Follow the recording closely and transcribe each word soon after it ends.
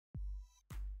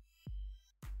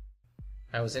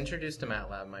I was introduced to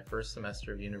MATLAB my first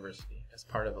semester of university as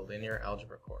part of a linear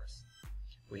algebra course.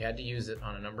 We had to use it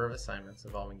on a number of assignments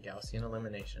involving Gaussian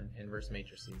elimination, inverse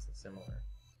matrices, and similar.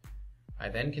 I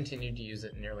then continued to use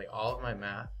it in nearly all of my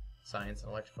math, science,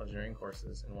 and electrical engineering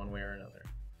courses in one way or another,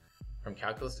 from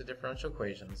calculus to differential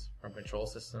equations, from control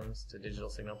systems to digital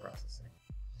signal processing.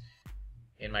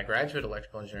 In my graduate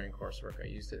electrical engineering coursework, I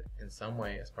used it in some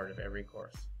way as part of every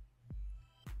course.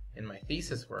 In my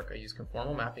thesis work, I used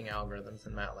conformal mapping algorithms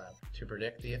in MATLAB to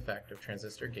predict the effect of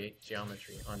transistor gate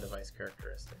geometry on device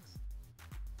characteristics.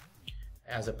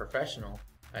 As a professional,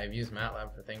 I have used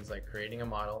MATLAB for things like creating a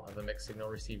model of a mixed signal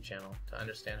receive channel to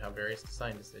understand how various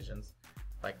design decisions,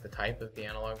 like the type of the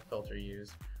analog filter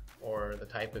used or the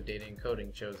type of data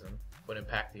encoding chosen, would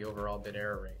impact the overall bit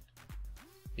error rate.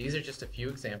 These are just a few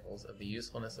examples of the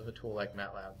usefulness of a tool like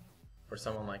MATLAB for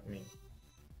someone like me.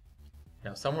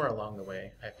 Now, somewhere along the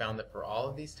way, I found that for all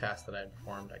of these tasks that I had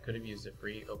performed, I could have used a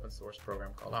free open source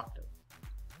program called Octave.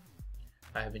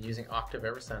 I have been using Octave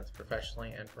ever since,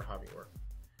 professionally and for hobby work.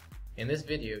 In this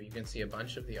video, you can see a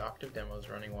bunch of the Octave demos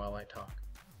running while I talk.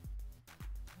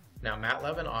 Now,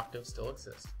 MATLAB and Octave still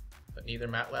exist, but neither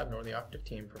MATLAB nor the Octave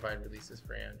team provide releases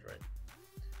for Android.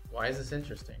 Why is this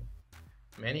interesting?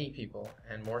 Many people,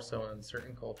 and more so in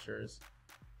certain cultures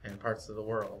and parts of the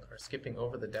world, are skipping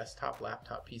over the desktop,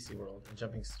 laptop, PC world and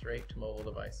jumping straight to mobile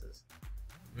devices,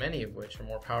 many of which are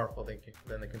more powerful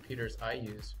than the computers I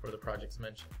use for the projects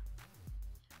mentioned.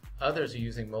 Others are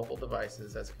using mobile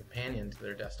devices as a companion to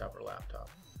their desktop or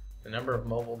laptop. The number of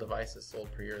mobile devices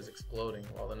sold per year is exploding,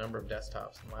 while the number of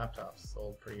desktops and laptops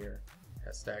sold per year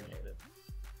has stagnated.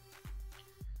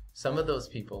 Some of those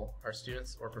people are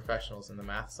students or professionals in the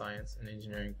math, science, and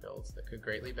engineering fields that could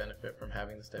greatly benefit from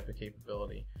having this type of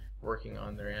capability working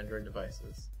on their Android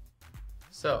devices.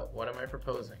 So, what am I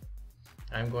proposing?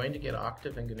 I'm going to get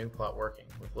Octave and GNU-plot working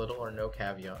with little or no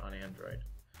caveat on Android,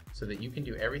 so that you can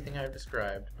do everything I've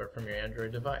described but from your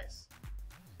Android device.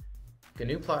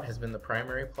 GNU-plot has been the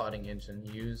primary plotting engine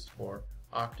used for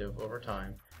Octave over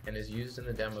time and is used in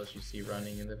the demos you see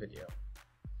running in the video.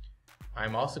 I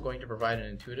am also going to provide an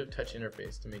intuitive touch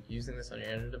interface to make using this on your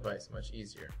Android device much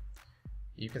easier.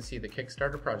 You can see the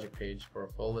Kickstarter project page for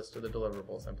a full list of the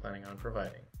deliverables I'm planning on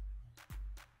providing.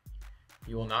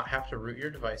 You will not have to root your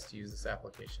device to use this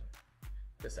application.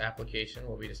 This application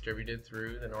will be distributed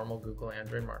through the normal Google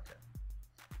Android market.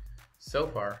 So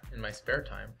far, in my spare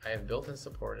time, I have built and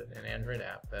supported an Android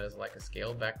app that is like a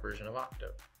scaled back version of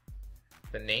Octave.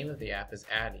 The name of the app is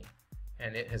Addy,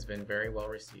 and it has been very well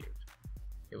received.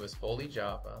 It was fully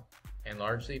Java and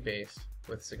largely based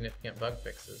with significant bug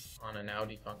fixes on a now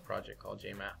defunct project called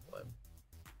jmathlib.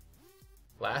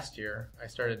 Last year, I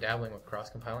started dabbling with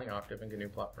cross-compiling Octave and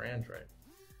GNU-plot for Android.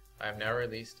 I have now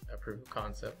released a proof of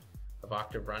concept of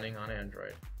Octave running on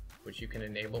Android, which you can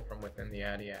enable from within the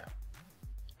Addy app.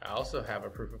 I also have a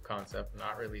proof of concept,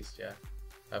 not released yet,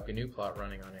 of GNU-plot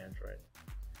running on Android.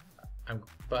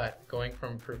 But going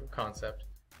from proof of concept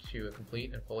to a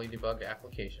complete and fully debugged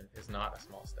application is not a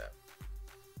small step.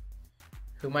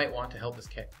 Who might want to help this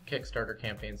Kickstarter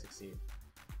campaign succeed?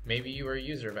 Maybe you are a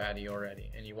user of Addy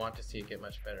already and you want to see it get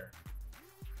much better.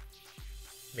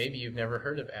 Maybe you've never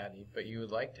heard of Addy, but you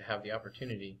would like to have the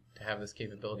opportunity to have this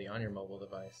capability on your mobile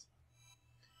device.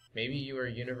 Maybe you are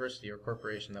a university or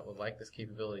corporation that would like this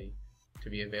capability to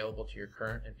be available to your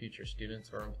current and future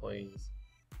students or employees.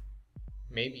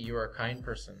 Maybe you are a kind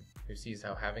person who sees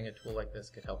how having a tool like this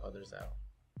could help others out.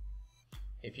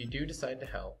 If you do decide to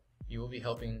help, you will be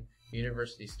helping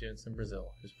university students in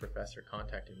Brazil whose professor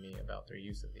contacted me about their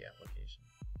use of the application.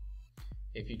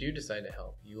 If you do decide to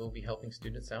help, you will be helping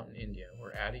students out in India,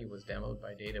 where Addy was demoed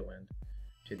by Datawind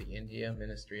to the India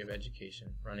Ministry of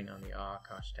Education running on the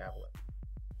Akash tablet.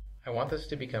 I want this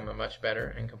to become a much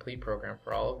better and complete program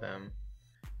for all of them,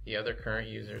 the other current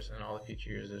users, and all the future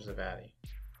users of Addy.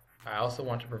 I also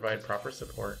want to provide proper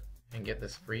support and get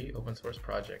this free open source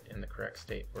project in the correct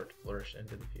state for it to flourish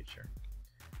into the future.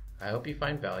 I hope you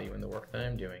find value in the work that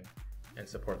I'm doing and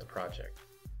support the project.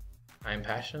 I am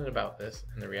passionate about this,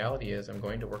 and the reality is I'm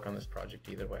going to work on this project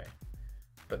either way.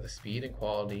 But the speed and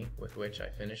quality with which I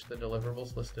finish the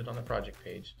deliverables listed on the project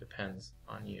page depends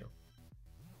on you.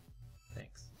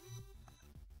 Thanks.